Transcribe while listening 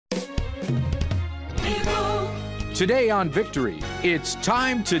Today on Victory, it's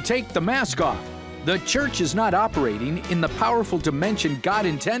time to take the mask off. The church is not operating in the powerful dimension God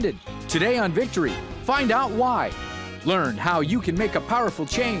intended. Today on Victory, find out why. Learn how you can make a powerful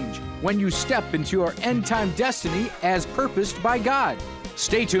change when you step into your end-time destiny as purposed by God.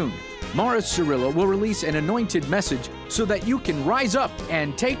 Stay tuned. Morris Cerullo will release an anointed message so that you can rise up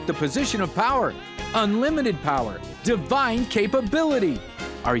and take the position of power, unlimited power, divine capability.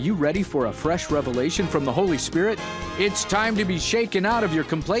 Are you ready for a fresh revelation from the Holy Spirit? It's time to be shaken out of your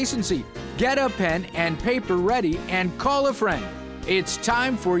complacency. Get a pen and paper ready and call a friend. It's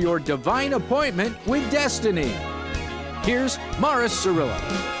time for your divine appointment with destiny. Here's Morris Cerullo.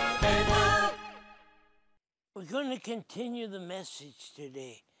 We're going to continue the message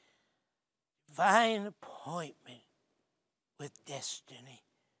today. Divine appointment with destiny.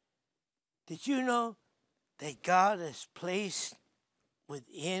 Did you know that God has placed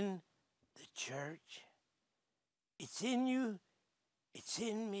within the church? It's in you, it's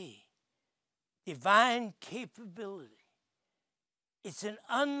in me. Divine capability. It's an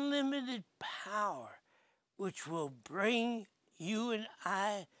unlimited power which will bring you and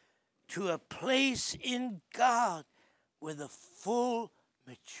I to a place in God where the full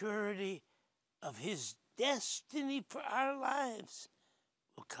maturity of His destiny for our lives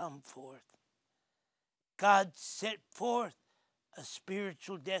will come forth. God set forth a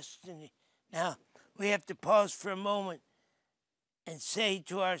spiritual destiny. Now, we have to pause for a moment and say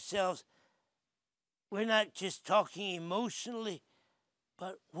to ourselves, we're not just talking emotionally,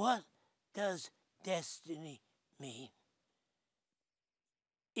 but what does destiny mean?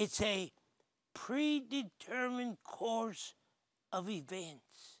 It's a predetermined course of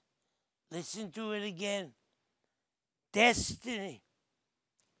events. Listen to it again. Destiny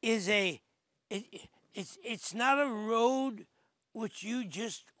is it's not a road which you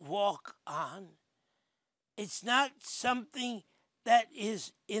just walk on. It's not something that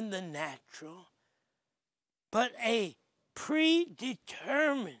is in the natural, but a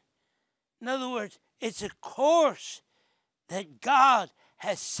predetermined. In other words, it's a course that God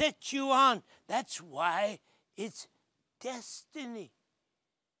has set you on. That's why it's destiny.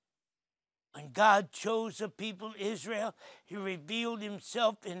 When God chose the people Israel, He revealed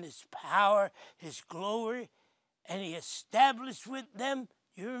Himself in His power, His glory, and He established with them,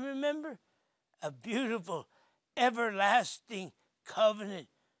 you remember, a beautiful, everlasting covenant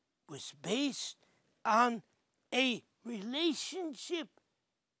was based on a relationship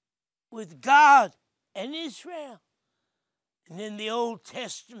with God and Israel. And in the Old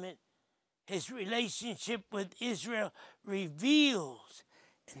Testament, His relationship with Israel reveals,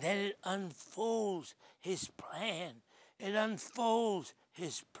 and then it unfolds His plan. It unfolds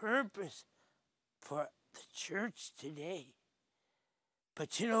His purpose for the church today.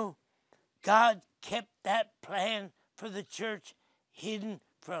 But you know, God kept that plan for the church hidden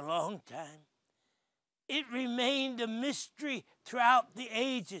for a long time. It remained a mystery throughout the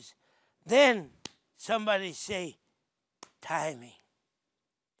ages. Then, somebody say, timing.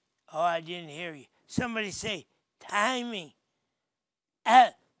 Oh, I didn't hear you. Somebody say, timing.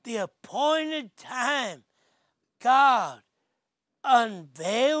 At the appointed time, God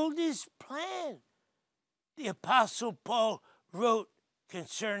unveiled His plan. The Apostle Paul wrote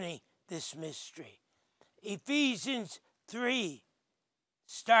concerning this mystery. Ephesisans 3,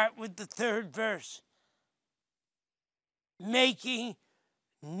 start with the 3rd verse. Making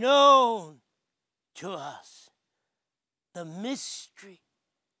known to us the mystery,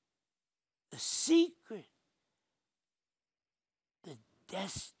 the secret, the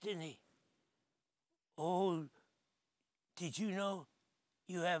destiny. Oh, did you know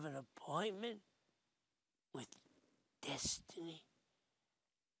you have an appointment with destiny?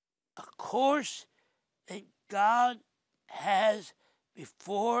 A course that God has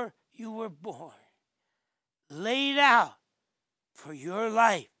before you were born, laid out for your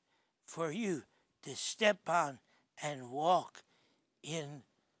life, for you to step on and walk in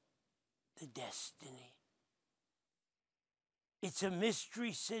the destiny. It's a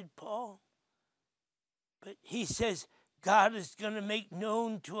mystery, said Paul. But he says God is going to make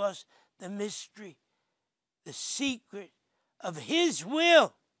known to us the mystery, the secret of His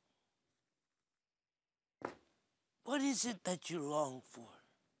will. What is it that you long for?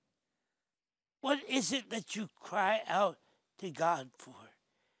 What is it that you cry out to God for?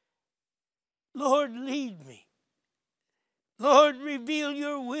 Lord, lead me. Lord, reveal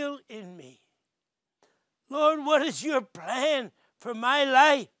your will in me. Lord, what is your plan for my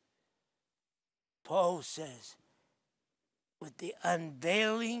life? Paul says, with the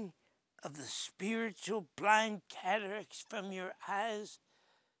unveiling of the spiritual blind cataracts from your eyes,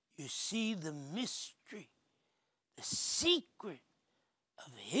 you see the mystery, the secret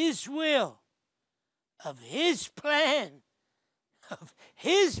of His will, of His plan, of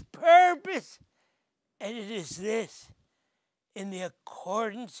His purpose. And it is this: in the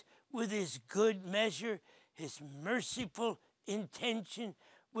accordance with His good measure, His merciful intention,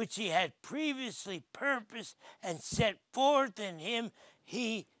 which He had previously purposed and set forth in Him,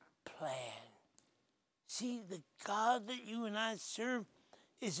 He planned. See, the God that you and I serve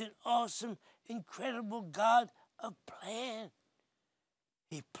is an awesome, incredible God of plan.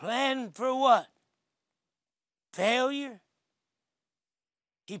 He planned for what? Failure.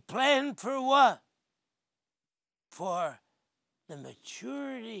 He planned for what? For the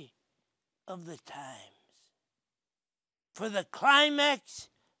maturity of the times, for the climax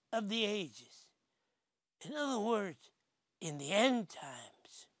of the ages. In other words, in the end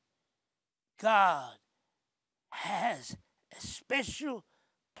times, God has a special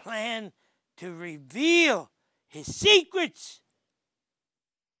plan to reveal His secrets.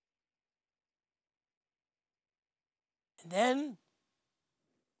 And then,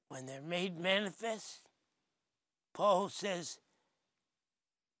 when they're made manifest, Paul says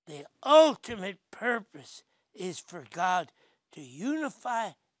the ultimate purpose is for God to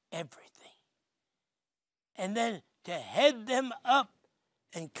unify everything, and then to head them up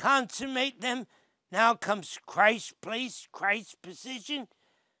and consummate them. Now comes Christ's place, Christ's position,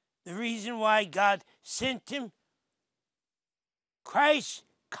 the reason why God sent Him. Christ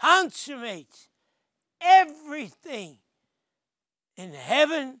consummates everything in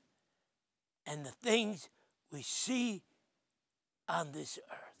heaven and the things we see on this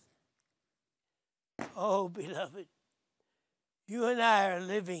earth. Oh, beloved, you and I are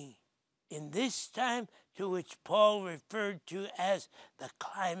living in this time to which Paul referred to as the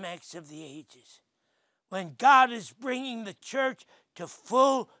climax of the ages, when God is bringing the church to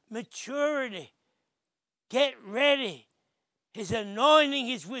full maturity. Get ready. His anointing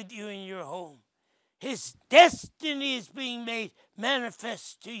is with you in your home. His destiny is being made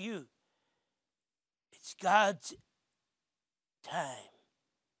manifest to you. It's God's time.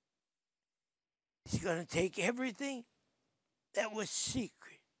 He's going to take everything that was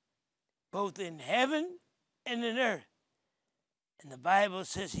secret, both in heaven and in earth, and the Bible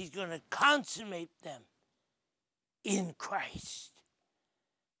says He's going to consummate them in Christ.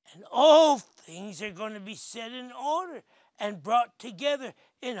 And all things are going to be set in order and brought together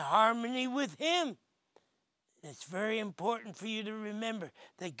in harmony with Him. It's very important for you to remember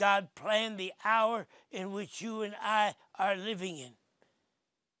that God planned the hour in which you and I are living in.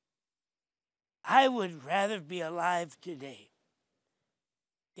 I would rather be alive today.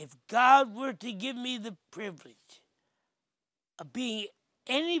 If God were to give me the privilege of being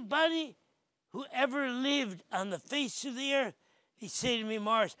anybody who ever lived on the face of the earth, He'd say to me,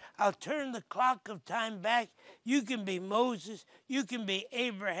 Morris, I'll turn the clock of time back. You can be Moses. You can be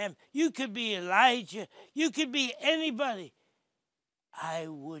Abraham. You could be Elijah. You could be anybody. I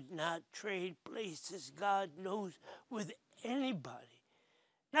would not trade places, God knows, with anybody.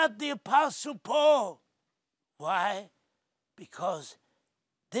 Not the Apostle Paul. Why? Because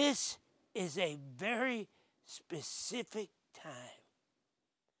this is a very specific time.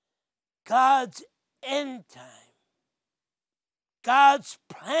 God's end time. God's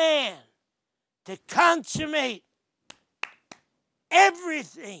plan to consummate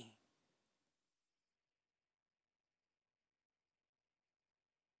everything.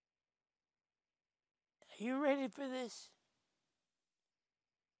 Are you ready for this?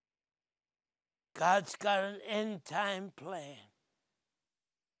 God's got an end time plan.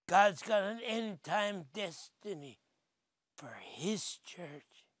 God's got an end time destiny for His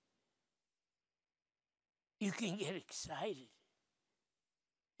church. You can get excited.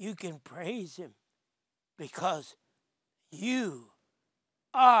 You can praise Him because you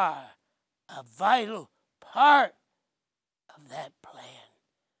are a vital part of that plan.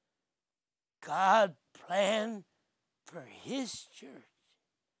 God planned for His church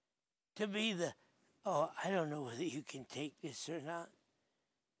to be the, I don't know whether you can take this or not.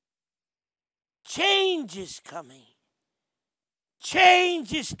 Change is coming.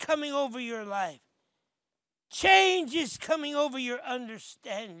 Change is coming over your life. Change is coming over your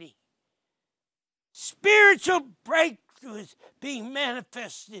understanding. Spiritual breakthrough is being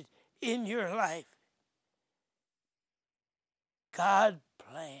manifested in your life. God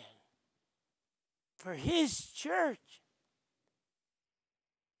planned for His church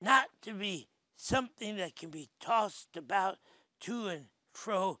not to be something that can be tossed about to and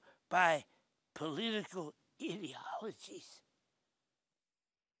fro by political ideologies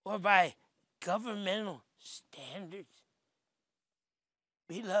or by governmental standards,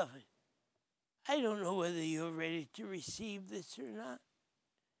 Beloved, I don't know whether you're ready to receive this or not,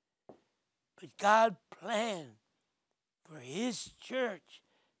 but God planned for His church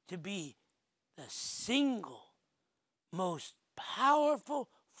to be the single most powerful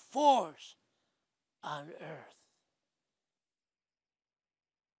force on earth.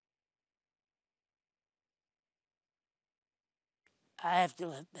 I have to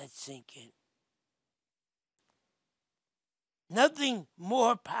let that sink in. Nothing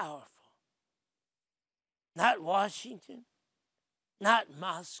more powerful. Not Washington, not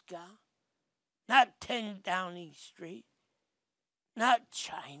Moscow, not 10 Downing Street, not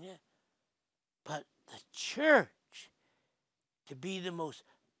China, but the church to be the most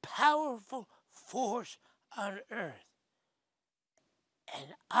powerful force on earth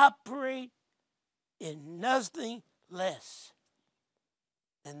and operate in nothing less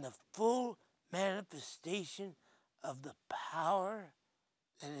than the full manifestation of the power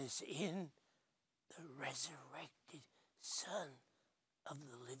that is in the resurrected Son of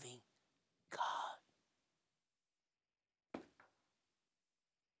the living God.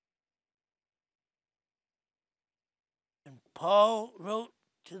 And Paul wrote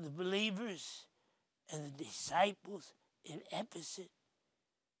to the believers and the disciples in Ephesus,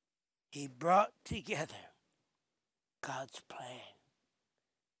 he brought together God's plan,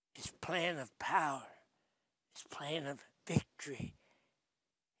 His plan of power, His plan of victory,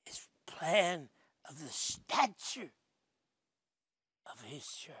 His plan of the stature of His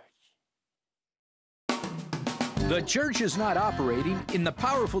church. The church is not operating in the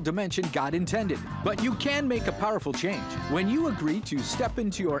powerful dimension God intended, but you can make a powerful change when you agree to step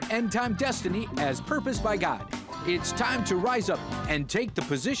into your end-time destiny as purposed by God. It's time to rise up and take the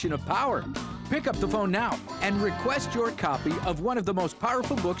position of power. Pick up the phone now and request your copy of one of the most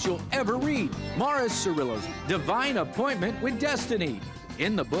powerful books you'll ever read, Morris Cerullo's Divine Appointment with Destiny.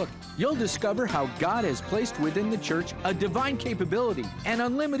 In the book, you'll discover how God has placed within the church a divine capability and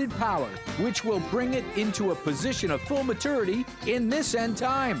unlimited power, which will bring it into a position of full maturity in this end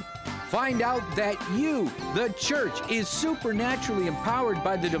time. Find out that you, the church, is supernaturally empowered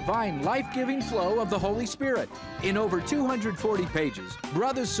by the divine life-giving flow of the Holy Spirit. In over 240 pages,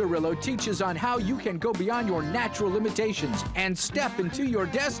 Brother Cerullo teaches on how you can go beyond your natural limitations and step into your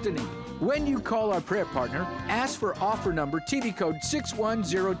destiny. When you call our prayer partner, ask for offer number TV code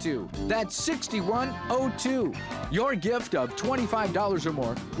 6102. That's 6102. Your gift of $25 or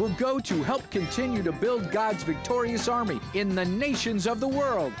more will go to help continue to build God's victorious army in the nations of the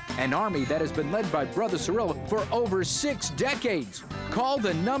world. An army that has been led by Brother Cerullo for over 6 decades. Call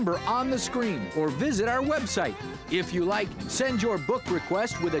the number on the screen or visit our website. If you like, send your book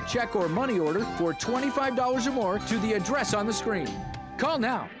request with a check or money order for $25 or more to the address on the screen. Call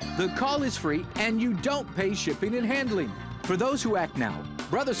now. The call is free and you don't pay shipping and handling. For those who act now,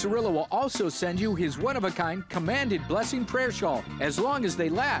 Brother Cerullo will also send you his one-of-a-kind commanded blessing prayer shawl as long as they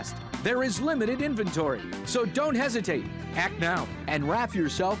last. There is limited inventory, so don't hesitate. Act now and wrap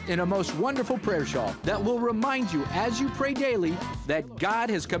yourself in a most wonderful prayer shawl that will remind you as you pray daily that God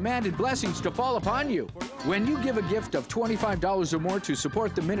has commanded blessings to fall upon you. When you give a gift of $25 or more to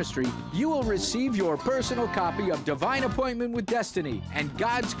support the ministry, you will receive your personal copy of Divine Appointment with Destiny and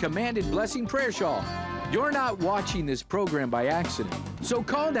God's commanded blessing prayer shawl. You're not watching this program by accident, so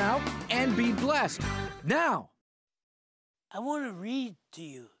call now and be blessed. Now! I want to read to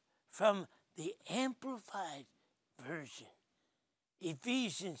you from the Amplified Version,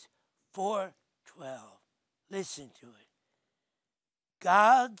 Ephesians 4:12. Listen to it.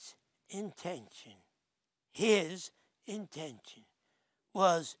 God's intention, His intention,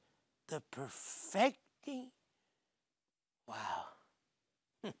 was the perfecting. Wow.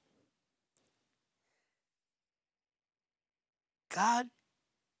 God,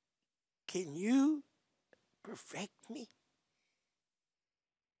 can you perfect me?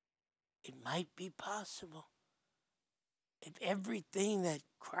 It might be possible if everything that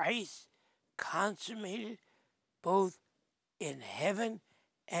Christ consummated both in heaven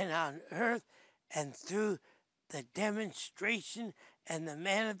and on earth and through the demonstration and the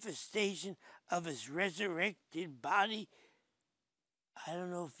manifestation of His resurrected body. I don't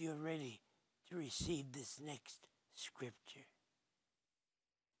know if you're ready to receive this next scripture.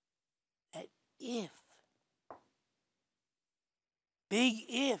 That if, big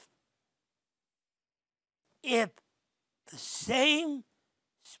if the same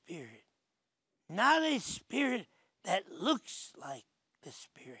Spirit, not a spirit that looks like the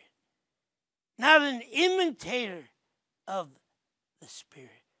Spirit, not an imitator of the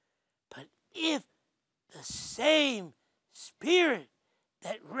Spirit, but if the same Spirit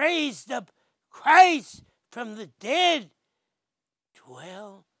that raised up Christ from the dead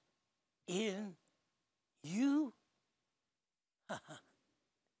dwell in you?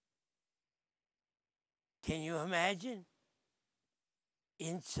 Can you imagine?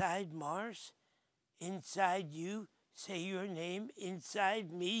 Inside Mars, inside you, say your name,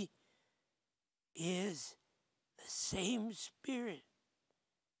 inside me is the same Spirit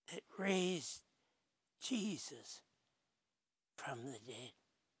that raised Jesus from the dead.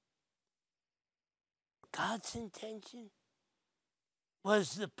 God's intention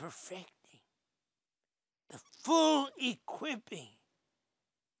was the perfecting, the full equipping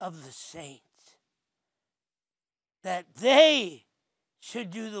of the saints, that they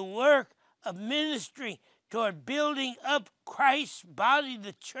should do the work of ministry toward building up Christ's body,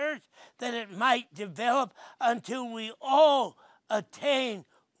 the church, that it might develop until we all attain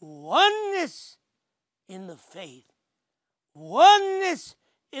oneness in the faith, oneness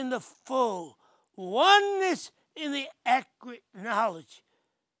in the full, oneness in the accurate knowledge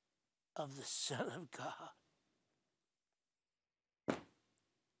of the Son of God.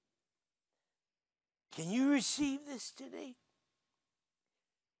 Can you receive this today?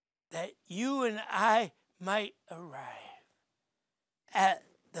 That you and I might arrive at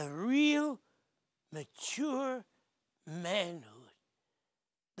the real mature manhood,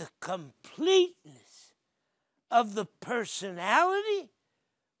 the completeness of the personality,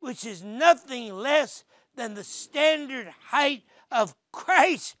 which is nothing less than the standard height of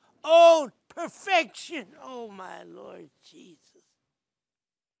Christ's own perfection. Oh, my Lord Jesus.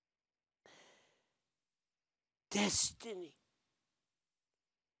 Destiny.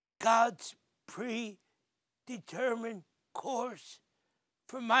 God's predetermined course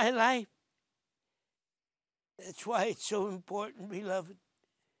for my life. That's why it's so important, beloved,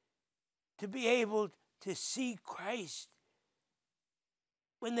 to be able to see Christ.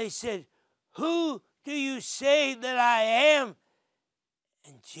 When they said, "Who do you say that I am?"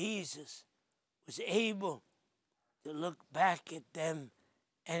 And Jesus was able to look back at them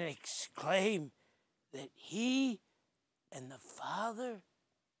and exclaim that he and the Father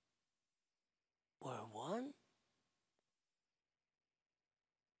were one.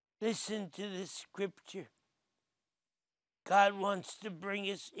 Listen to this scripture. God wants to bring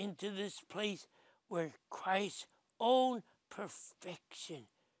us into this place where Christ's own perfection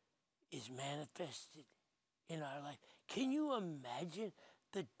is manifested in our life. Can you imagine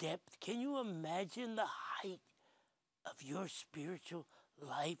the depth? Can you imagine the height of your spiritual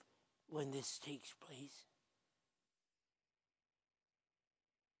life when this takes place?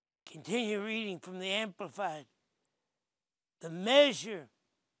 Continue reading from the Amplified. The measure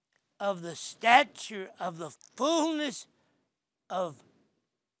of the stature of the fullness of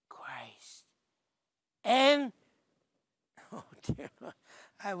Christ. And, oh dear Lord,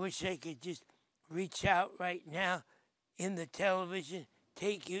 I wish I could just reach out right now in the television,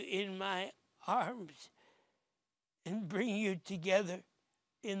 take you in my arms, and bring you together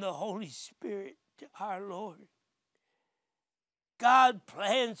in the Holy Spirit to our Lord. God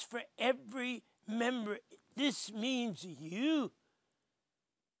plans for every member. This means you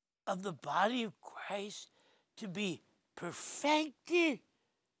of the body of Christ to be perfected.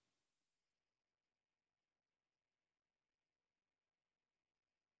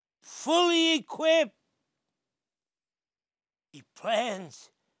 Fully equipped. He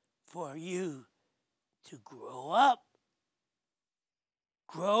plans for you to grow up.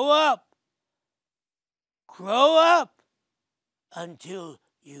 Grow up. Grow up until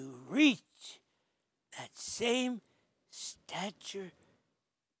you reach that same stature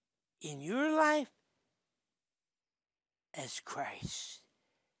in your life as Christ.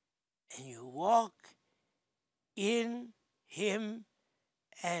 And you walk in him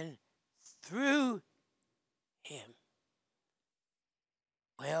and through him.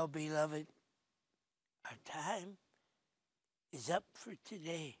 Well, beloved, our time is up for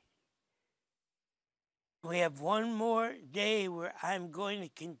today. We have one more day where I'm going to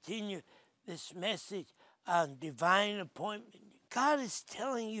continue this message on divine appointment. God is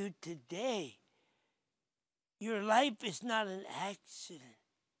telling you today, your life is not an accident.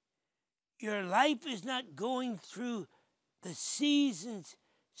 Your life is not going through the seasons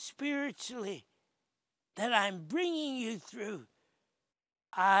spiritually that I'm bringing you through.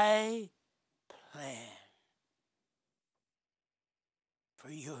 I plan for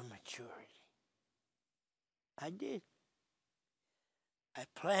your maturity. I did. I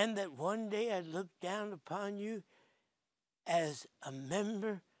planned that one day I'd look down upon you as a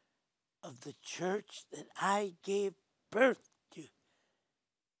member of the church that I gave birth to.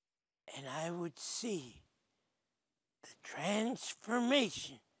 And I would see the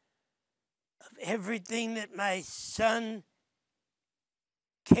transformation of everything that my son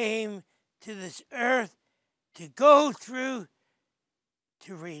came to this earth to go through,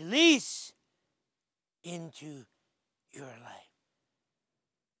 to release into your life.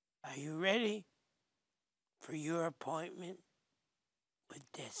 Are you ready for your appointment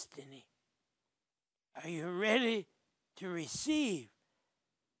with destiny? Are you ready to receive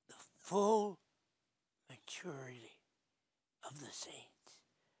the full maturity of the saints?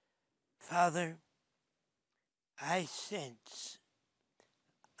 Father, I sense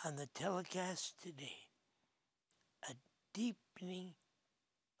on the telecast today a deepening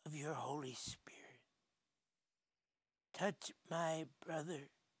of your Holy Spirit. Touch my brother,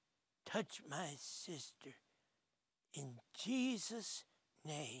 touch my sister, in Jesus'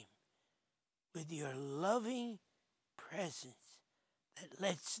 name, with your loving presence that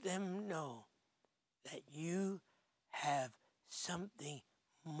lets them know that you have something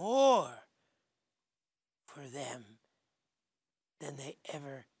more for them than they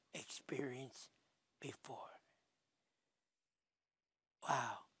ever experienced before.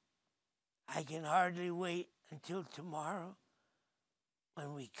 Wow. I can hardly wait until tomorrow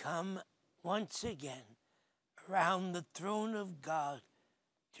when we come once again around the throne of God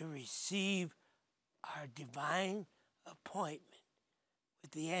to receive our divine appointment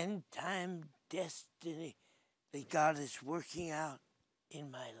with the end-time destiny that God is working out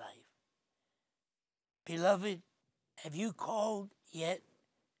in my life. Beloved, have you called yet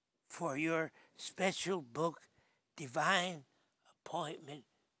for your special book, Divine Appointment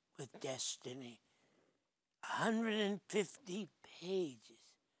with Destiny? 150 pages.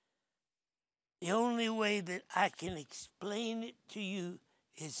 The only way that I can explain it to you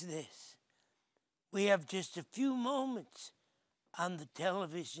is this. We have just a few moments on the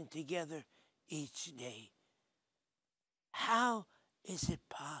television together each day. How is it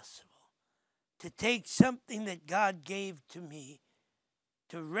possible to take something that God gave to me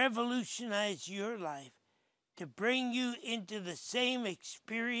to revolutionize your life, to bring you into the same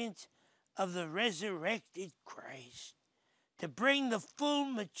experience of the resurrected Christ, to bring the full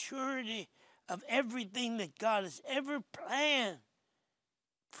maturity of everything that God has ever planned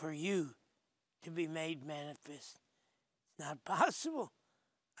for you to be made manifest? It's not possible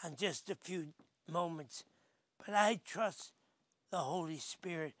on just a few moments, but I trust the Holy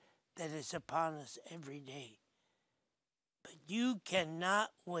Spirit that is upon us every day. But you cannot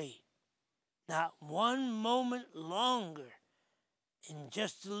wait, not one moment longer. In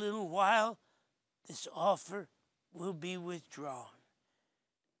just a little while, this offer will be withdrawn.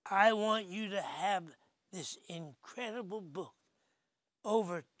 I want you to have this incredible book,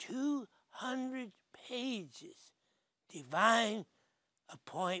 over 200 pages, Divine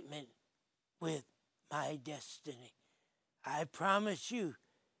Appointment with My Destiny. I promise you,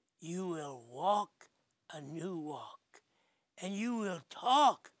 you will walk a new walk, and you will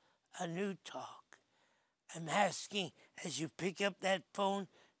talk a new talk. I'm asking, as you pick up that phone,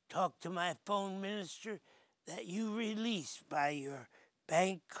 talk to my phone minister, that you release by your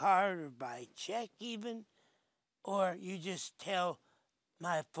bank card or by check even, or you just tell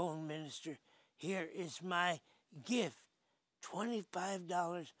my phone minister, here is my gift,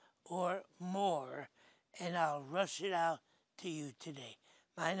 $25 or more, and I'll rush it out to you today.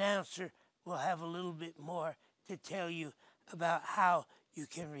 My announcer will have a little bit more to tell you about how you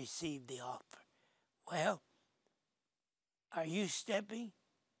can receive the offer. Well, are you stepping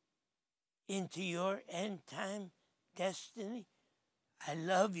into your end-time destiny? I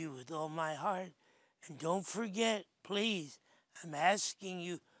love you with all my heart. And don't forget, please, I'm asking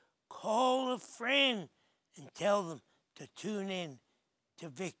you, call a friend and tell them to tune in to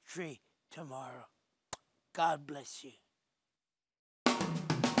Victory tomorrow. God bless you.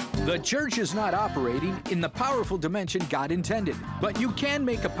 The church is not operating in the powerful dimension God intended, but you can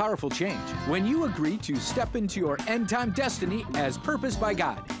make a powerful change when you agree to step into your end-time destiny as purposed by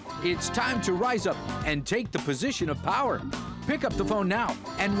God. It's time to rise up and take the position of power. Pick up the phone now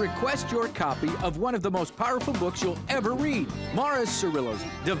and request your copy of one of the most powerful books you'll ever read, Morris Cerullo's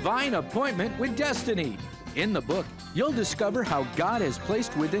Divine Appointment with Destiny. In the book, you'll discover how God has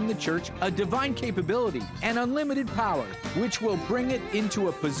placed within the church a divine capability and unlimited power, which will bring it into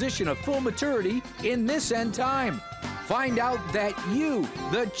a position of full maturity in this end time. Find out that you,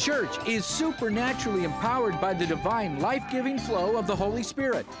 the church, is supernaturally empowered by the divine life-giving flow of the Holy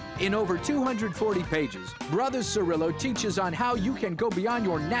Spirit. In over 240 pages, Brother Cerullo teaches on how you can go beyond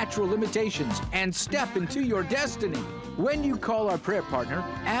your natural limitations and step into your destiny. When you call our prayer partner,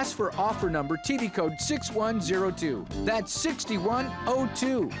 ask for offer number TV code 6102. That's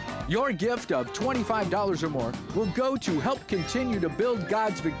 6102. Your gift of $25 or more will go to help continue to build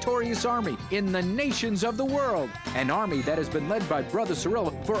God's victorious army in the nations of the world. An army that has been led by Brother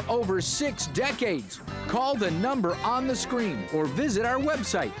Cerullo for over 6 decades. Call the number on the screen or visit our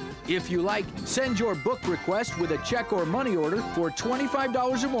website. If you like, send your book request with a check or money order for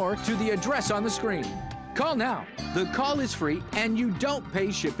 $25 or more to the address on the screen. Call now. The call is free and you don't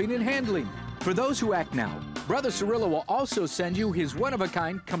pay shipping and handling. For those who act now, Brother Cerullo will also send you his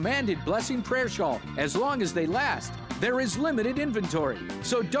one-of-a-kind commanded blessing prayer shawl as long as they last. There is limited inventory,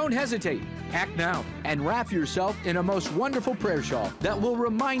 so don't hesitate. Act now and wrap yourself in a most wonderful prayer shawl that will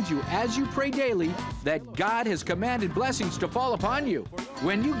remind you as you pray daily that God has commanded blessings to fall upon you.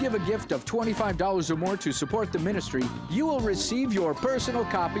 When you give a gift of $25 or more to support the ministry, you will receive your personal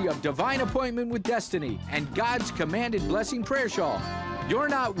copy of Divine Appointment with Destiny and God's commanded blessing prayer shawl. You're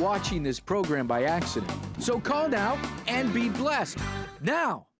not watching this program by accident, so call now and be blessed.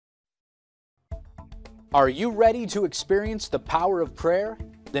 Now! Are you ready to experience the power of prayer?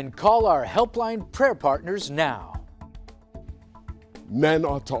 Then call our helpline prayer partners now. Men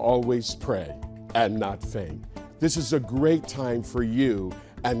ought to always pray and not faint. This is a great time for you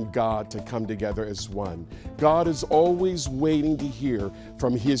and God to come together as one. God is always waiting to hear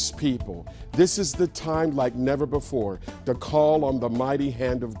from His people. This is the time like never before to call on the mighty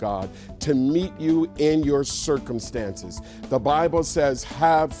hand of God to meet you in your circumstances. The Bible says,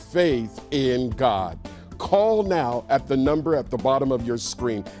 have faith in God. Call now at the number at the bottom of your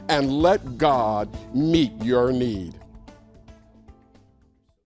screen and let God meet your need.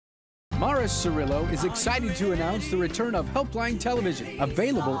 Morris Cerullo is excited to announce the return of Helpline Television,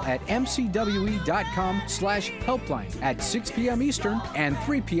 available at mcwe.com/helpline at 6 p.m. Eastern and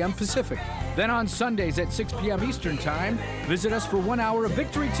 3 p.m. Pacific. Then on Sundays at 6 p.m. Eastern Time, visit us for 1 hour of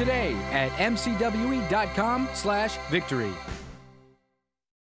Victory Today at mcwe.com/victory.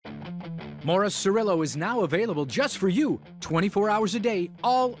 Morris Cerullo is now available just for you, 24 hours a day,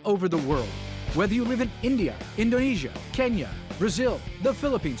 all over the world. Whether you live in India, Indonesia, Kenya, Brazil, the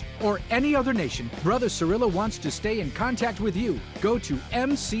Philippines, or any other nation, Brother Cerullo wants to stay in contact with you. Go to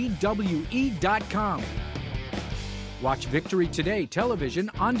mcwe.com. Watch Victory Today television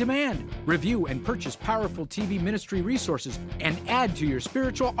on demand. Review and purchase powerful TV ministry resources and add to your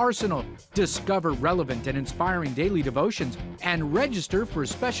spiritual arsenal. Discover relevant and inspiring daily devotions and register for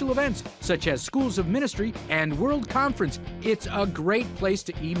special events such as Schools of Ministry and World Conference. It's a great place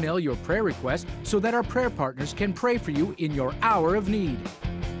to email your prayer request so that our prayer partners can pray for you in your hour of need.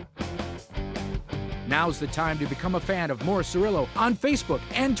 Now's the time to become a fan of Morris Cerullo on Facebook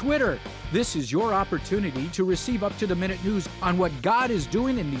and Twitter. This is your opportunity to receive up-to-the-minute news on what God is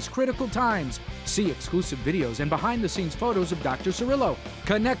doing in these critical times. See exclusive videos and behind-the-scenes photos of Dr. Cerullo.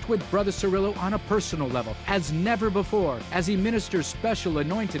 Connect with Brother Cerullo on a personal level as never before as he ministers special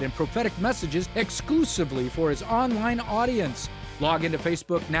anointed and prophetic messages exclusively for his online audience. Log into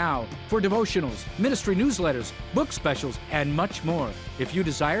Facebook now for devotionals, ministry newsletters, book specials, and much more. If you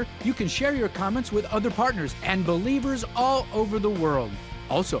desire, you can share your comments with other partners and believers all over the world.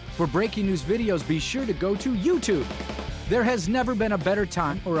 Also, for breaking news videos, be sure to go to YouTube. There has never been a better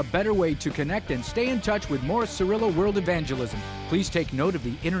time or a better way to connect and stay in touch with Morris Cerullo World Evangelism. Please take note of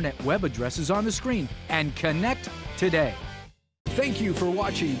the internet web addresses on the screen and connect today. Thank you for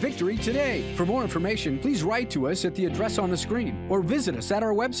watching Victory Today. For more information, please write to us at the address on the screen or visit us at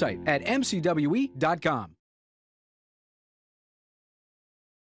our website at mcwe.com.